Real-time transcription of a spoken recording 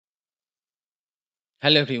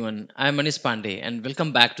Hello everyone, I am Manish Pandey and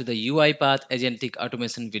welcome back to the UiPath Agentic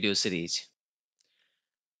Automation video series.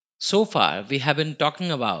 So far, we have been talking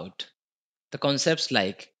about the concepts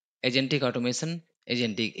like agentic automation,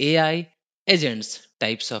 agentic AI, agents,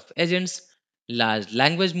 types of agents, large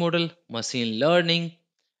language model, machine learning,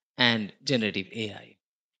 and generative AI.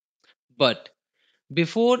 But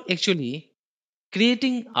before actually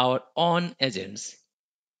creating our own agents,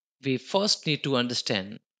 we first need to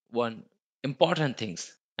understand one important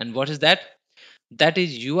things. And what is that? That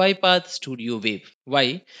is UiPath Studio Web.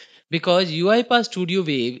 Why? Because UiPath Studio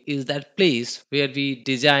Web is that place where we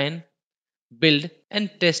design, build, and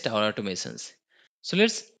test our automations. So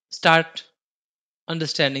let's start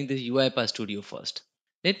understanding the UiPath Studio first.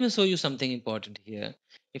 Let me show you something important here.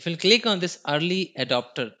 If you click on this early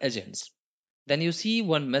adopter agents, then you see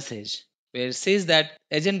one message where it says that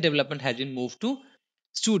agent development has been moved to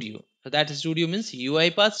Studio. So that Studio means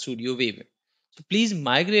UiPath Studio Web. So please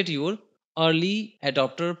migrate your early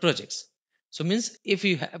adopter projects. So means if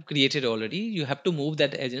you have created already, you have to move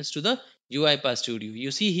that agents to the UiPath Studio.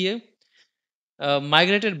 You see here,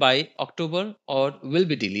 migrated by October or will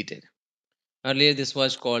be deleted. Earlier this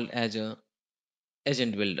was called as a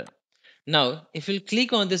agent builder. Now, if you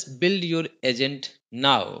click on this build your agent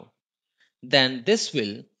now, then this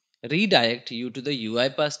will redirect you to the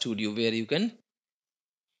UiPath Studio where you can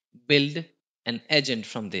build an agent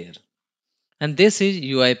from there. And this is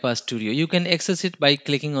UiPath Studio. You can access it by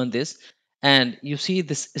clicking on this and you see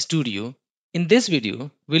this studio. In this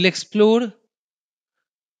video, we'll explore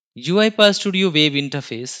UiPath Studio web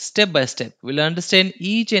interface step by step. We'll understand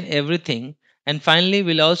each and everything, and finally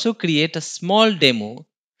we'll also create a small demo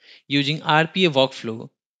using RPA workflow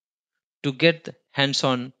to get the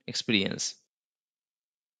hands-on experience.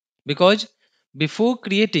 Because before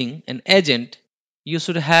creating an agent, you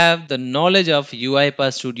should have the knowledge of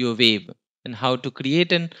UiPath Studio Web and how to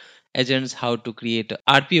create an agents, how to create a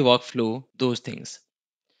RPA workflow, those things.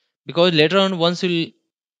 Because later on, once you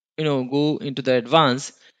go into the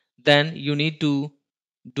advanced, then you need to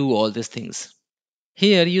do all these things.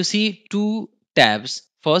 Here you see two tabs.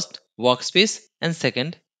 First, workspace, and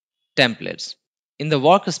second, templates. In the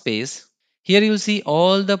workspace, here you'll see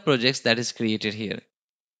all the projects that is created here.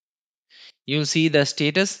 You'll see the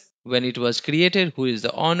status when it was created, who is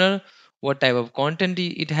the owner, what type of content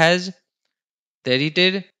it has, the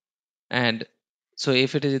edited, and so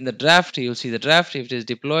if it is in the draft, you'll see the draft. If it is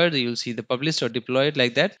deployed, you'll see the published or deployed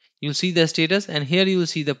like that. You'll see the status, and here you'll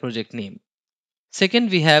see the project name.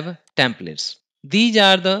 Second, we have templates. These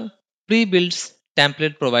are the pre-built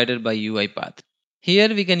template provided by UiPath. Here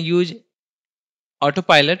we can use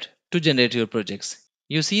autopilot to generate your projects.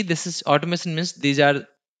 You see, this is automation means these are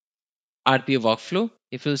RPA workflow.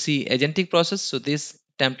 If you see agentic process, so this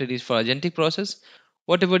template is for agentic process.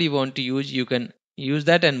 Whatever you want to use, you can use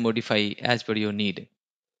that and modify as per your need.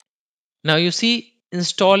 Now you see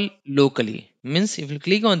install locally means if you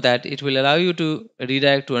click on that, it will allow you to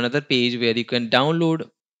redirect to another page where you can download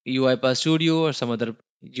UiPath Studio or some other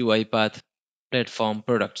UiPath platform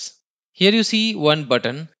products. Here you see one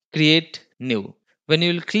button, create new. When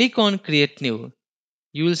you will click on create new,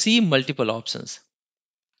 you will see multiple options.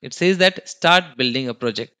 It says that start building a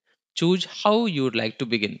project. Choose how you would like to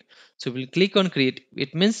begin. So we'll click on create.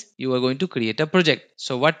 It means you are going to create a project.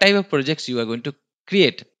 So what type of projects you are going to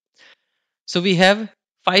create? So we have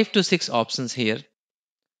 5 to 6 options here.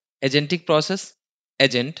 Agentic process,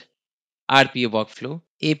 agent, RPA workflow,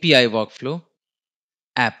 API workflow,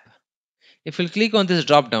 app. If you click on this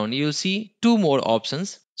drop down, you'll see two more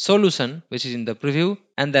options, solution, which is in the preview,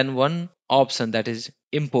 and then one option that is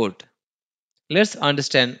import. Let's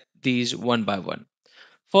understand these one by one.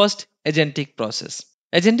 First, agentic process.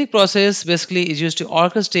 Agentic process basically is used to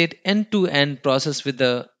orchestrate end-to-end process with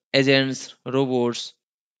the agents, robots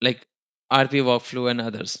like RPA workflow and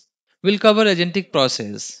others. We'll cover agentic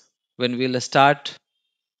process when we'll start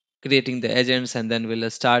creating the agents and then we'll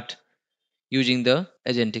start using the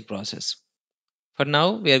agentic process. For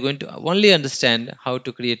now, we are going to only understand how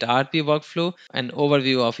to create RPA workflow and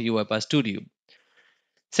overview of UiPath Studio.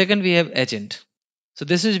 Second, we have agent. So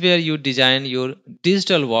this is where you design your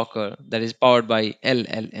digital worker that is powered by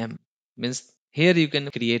LLM. Means here you can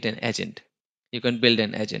create an agent. You can build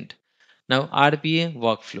an agent. Now RPA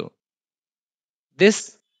workflow.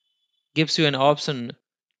 This gives you an option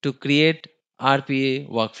to create RPA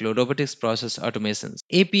workflow, robotics process automations.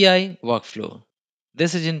 API workflow.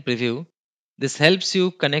 This is in preview. This helps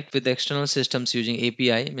you connect with external systems using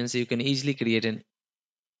API, means you can easily create an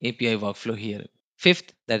API workflow here.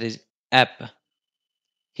 Fifth, that is app.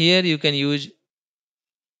 Here you can use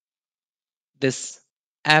this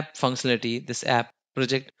app functionality, this app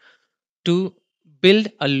project to build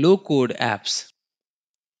a low code apps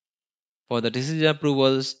for the decision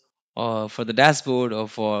approvals or for the dashboard or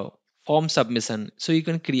for form submission. So you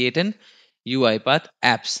can create an UiPath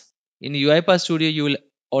apps. In UiPath Studio, you will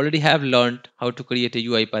already have learned how to create a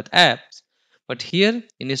UiPath apps. But here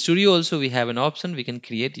in the studio also we have an option we can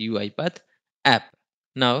create UiPath app.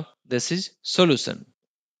 Now this is solution.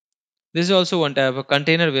 This is also one type of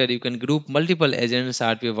container where you can group multiple agents,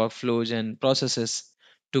 RPA workflows and processes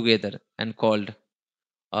together and called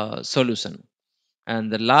a solution.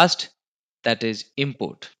 And the last, that is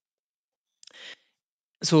import.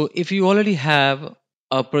 So if you already have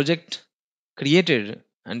a project created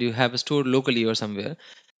and you have stored locally or somewhere,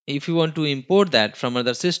 if you want to import that from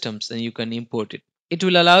other systems, then you can import it. It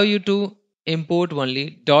will allow you to import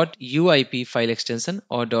only .uip file extension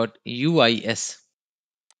or .uis.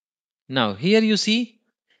 Now here you see,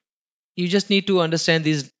 you just need to understand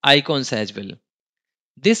these icons as well.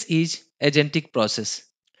 This is agentic process.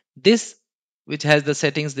 This, which has the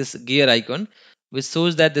settings, this gear icon, which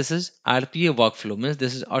shows that this is RPA workflow, means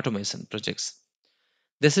this is automation projects.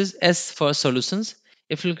 This is S for solutions.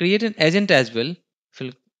 If you create an agent as well, if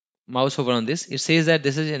you mouse over on this, it says that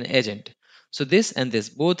this is an agent. So this and this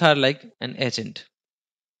both are like an agent.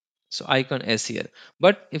 So icon S here.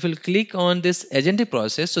 But if you click on this agentic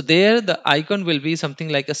process, so there the icon will be something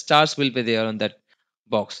like a stars will be there on that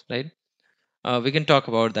box, right? We can talk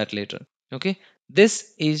about that later. Okay,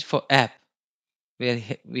 this is for app where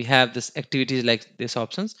we have this activities like these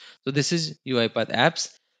options. So this is UiPath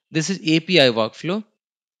apps. This is API workflow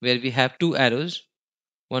where we have two arrows,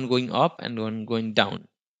 one going up and one going down.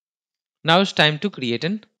 Now it's time to create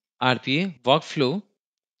an RPA workflow.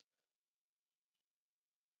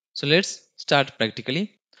 So let's start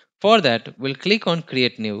practically. For that, we'll click on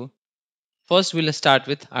create new. First, we'll start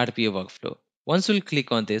with RPA workflow. Once we'll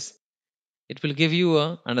click on this, it will give you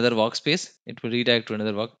another workspace. It will redirect to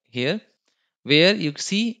another work here where you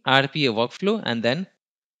see RPA workflow and then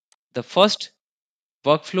the first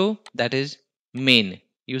workflow, that is main.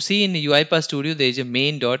 You see in UiPath Studio there is a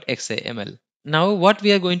main.xaml. Now what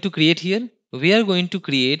we are going to create here? We are going to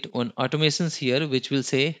create one automations here which will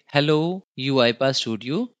say hello UiPath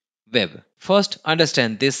Studio Web. First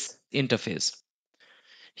understand this interface.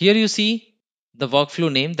 Here you see the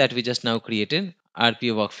workflow name that we just now created,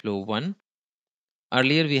 RPA Workflow 1.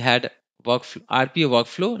 Earlier we had RPA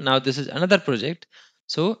Workflow. Now this is another project.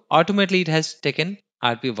 So automatically it has taken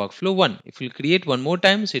RPA Workflow 1. If you create one more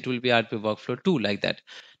time, so it will be RPA Workflow 2 like that.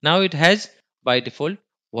 Now it has by default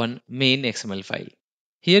one main XML file.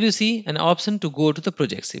 Here you see an option to go to the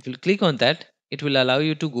projects. If you click on that, it will allow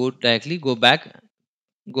you to go back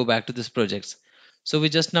to this projects. So we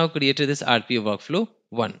just now created this RPA Workflow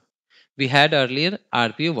 1. We had earlier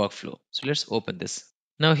RPA Workflow. So let's open this.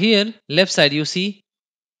 Now here left side you see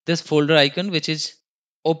this folder icon which is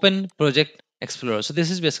Open Project Explorer. So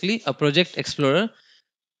this is basically a project explorer.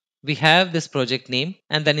 We have this project name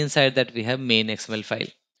and then inside that we have main XML file.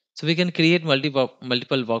 So we can create multiple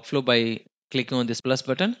workflow by clicking on this plus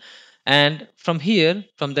button, and from here,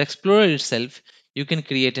 from the explorer itself, you can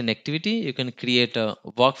create an activity, you can create a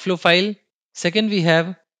workflow file. Second, we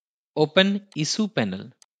have open issue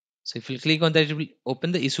panel. So if you click on that, it will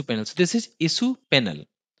open the issue panel. So this is issue panel.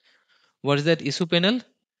 What is that issue panel?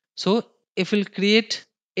 So if you'll create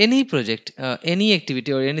any project, any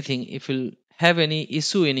activity or anything, if you'll have any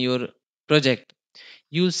issue in your project,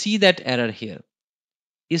 you'll see that error here,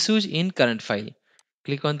 issues in current file.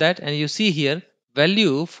 Click on that and you see here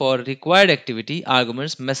value for required activity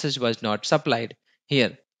arguments message was not supplied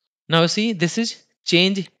here. Now see, this is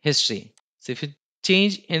change history. So if you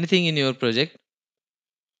change anything in your project,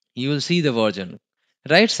 you will see the version.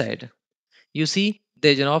 Right side, you see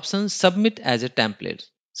there's an option submit as a template.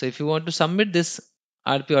 So if you want to submit this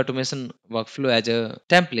RP automation workflow as a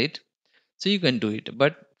template, so you can do it.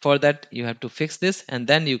 But for that you have to fix this and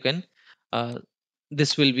then you can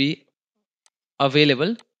this will be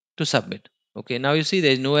available to submit. Okay, now you see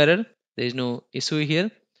there is no error, there is no issue here.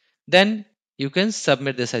 Then you can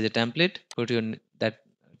submit this as a template, put your that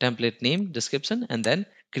template name, description, and then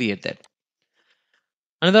create that.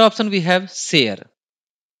 Another option we have share.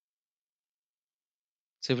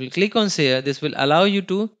 So if you click on share, this will allow you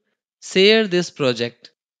to share this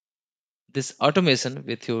project, this automation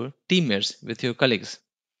with your teammates, with your colleagues.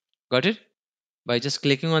 Got it? By just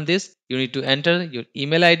clicking on this, you need to enter your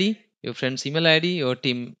email ID, your friend's email ID, your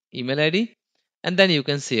team email ID, and then you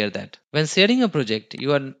can share that. When sharing a project,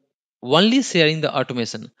 you are only sharing the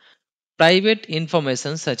automation. Private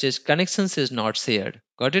information such as connections is not shared.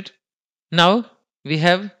 Got it? Now we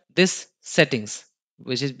have this settings,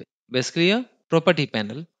 which is basically a property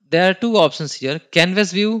panel. There are two options here,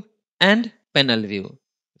 canvas view and panel view.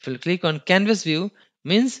 If you click on canvas view,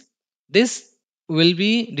 means this will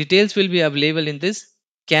be details will be available in this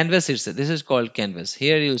canvas itself. This is called canvas.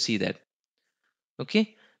 Here you see that.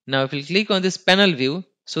 Okay. Now if you click on this panel view,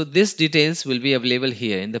 so this details will be available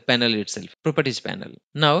here in the panel itself, properties panel.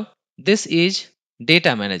 Now this is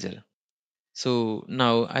data manager. So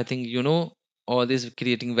now I think you know all these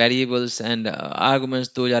creating variables and arguments,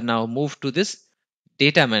 those are now moved to this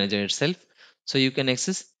data manager itself. So you can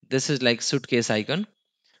access, this is like suitcase icon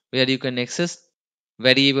where you can access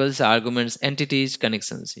variables, arguments, entities,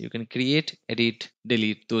 connections. You can create, edit,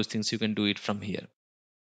 delete those things. You can do it from here.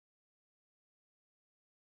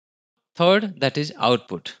 Third, that is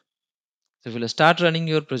output. So if you start running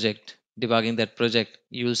your project, debugging that project,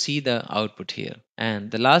 you will see the output here.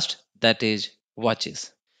 And the last, that is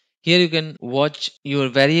watches. Here you can watch your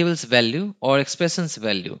variables value or expressions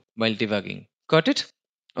value while debugging. Got it?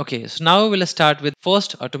 Okay, so now we'll start with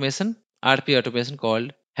first automation, RPA automation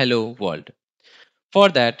called Hello World. For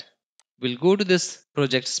that, we'll go to this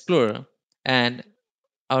project explorer and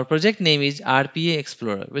our project name is RPA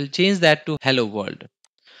Explorer. We'll change that to Hello World.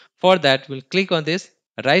 For that, we'll click on this,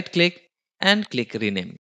 right click and click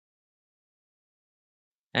rename.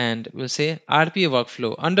 And we'll say RPA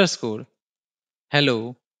Workflow underscore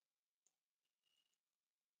Hello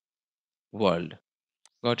World.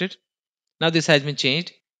 Got it? Now this has been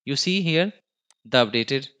changed. You see here the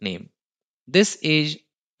updated name. This is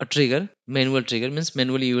a trigger, manual trigger means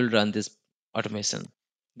manually you will run this automation.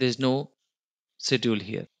 There is no schedule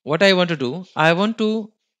here. What I want to do, I want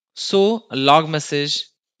to show a log message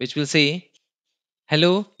which will say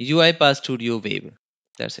hello UiPath Studio Web.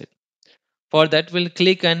 That's it. For that, we'll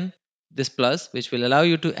click on this plus, which will allow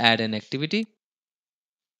you to add an activity.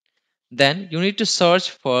 Then you need to search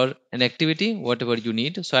for an activity, whatever you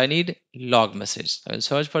need. So I need log message. I will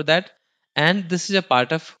search for that. And this is a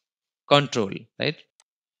part of control, right?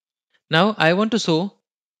 Now I want to show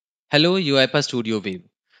hello UiPath Studio Web.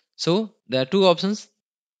 So there are two options.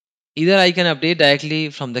 Either I can update directly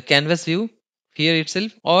from the canvas view here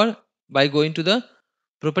itself or by going to the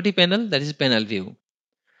property panel, that is panel view.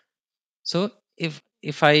 So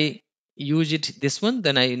if I use it this one,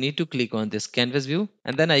 then I need to click on this canvas view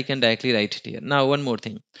and then I can directly write it here. Now one more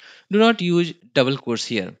thing. Do not use double quotes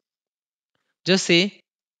here. Just say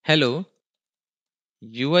hello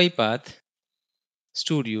UiPath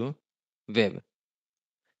Studio Web.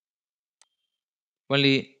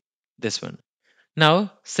 Only this one.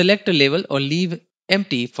 Now select a label or leave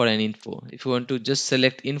empty for an info. If you want to just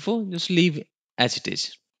select info, just leave as it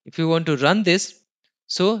is. If you want to run this,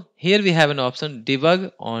 so here we have an option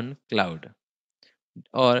debug on cloud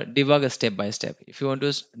or debug a step by step. If you want to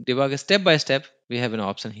debug a step by step, we have an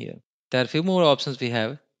option here. There are a few more options we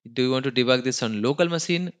have. Do you want to debug this on local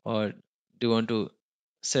machine or do you want to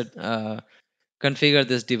set configure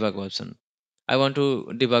this debug option? I want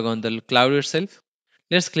to debug on the cloud itself.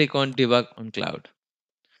 Let's click on debug on cloud.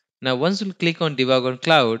 Now once you click on debug on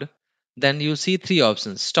cloud, then you see three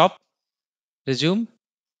options: stop, resume.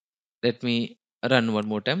 Let me run one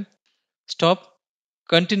more time. Stop,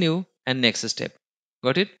 continue, and next step.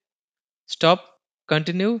 Got it? Stop,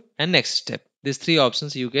 continue, and next step. These three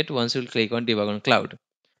options you get once you click on debug on cloud.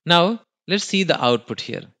 Now let's see the output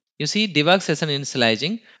here. You see debug session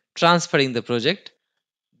initializing, transferring the project,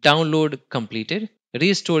 download completed,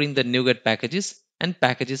 restoring the NuGet packages, and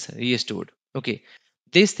packages restored. Okay,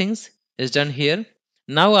 these things is done here.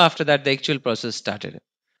 Now after that the actual process started.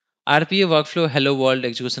 RPA workflow hello world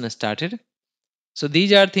execution has started. So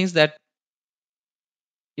these are things that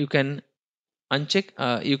you can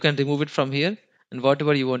uncheck, you can remove it from here, and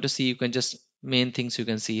whatever you want to see you can just main things you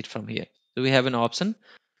can see it from here. So we have an option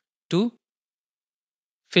to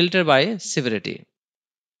filter by severity.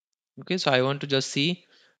 Okay, so I want to just see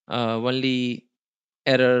only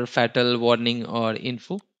error, fatal, warning, or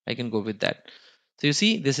info. I can go with that. So you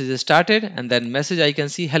see this is started and then message I can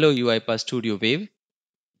see hello UiPath Studio Wave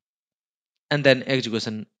and then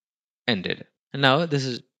execution ended. And now this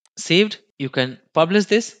is saved. You can publish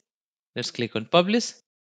this. Let's click on publish.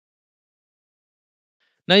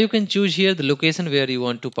 Now you can choose here the location where you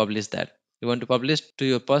want to publish that. You want to publish to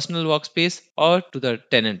your personal workspace or to the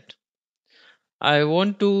tenant. I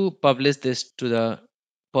want to publish this to the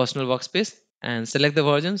personal workspace and select the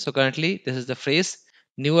version. So currently this is the phrase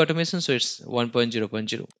new automation. So it's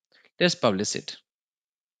 1.0.0. Let's publish it.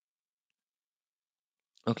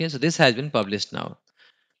 Okay, so this has been published now.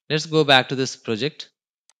 Let's go back to this project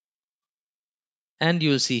and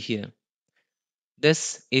you'll see here.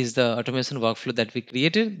 This is the automation workflow that we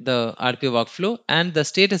created, the RPA workflow, and the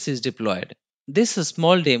status is deployed. This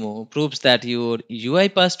small demo proves that your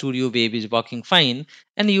UiPath Studio Web is working fine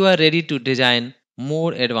and you are ready to design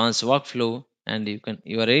more advanced workflow and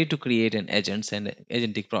you are ready to create an agents and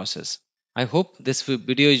agentic process. I hope this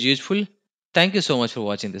video is useful. Thank you so much for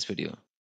watching this video.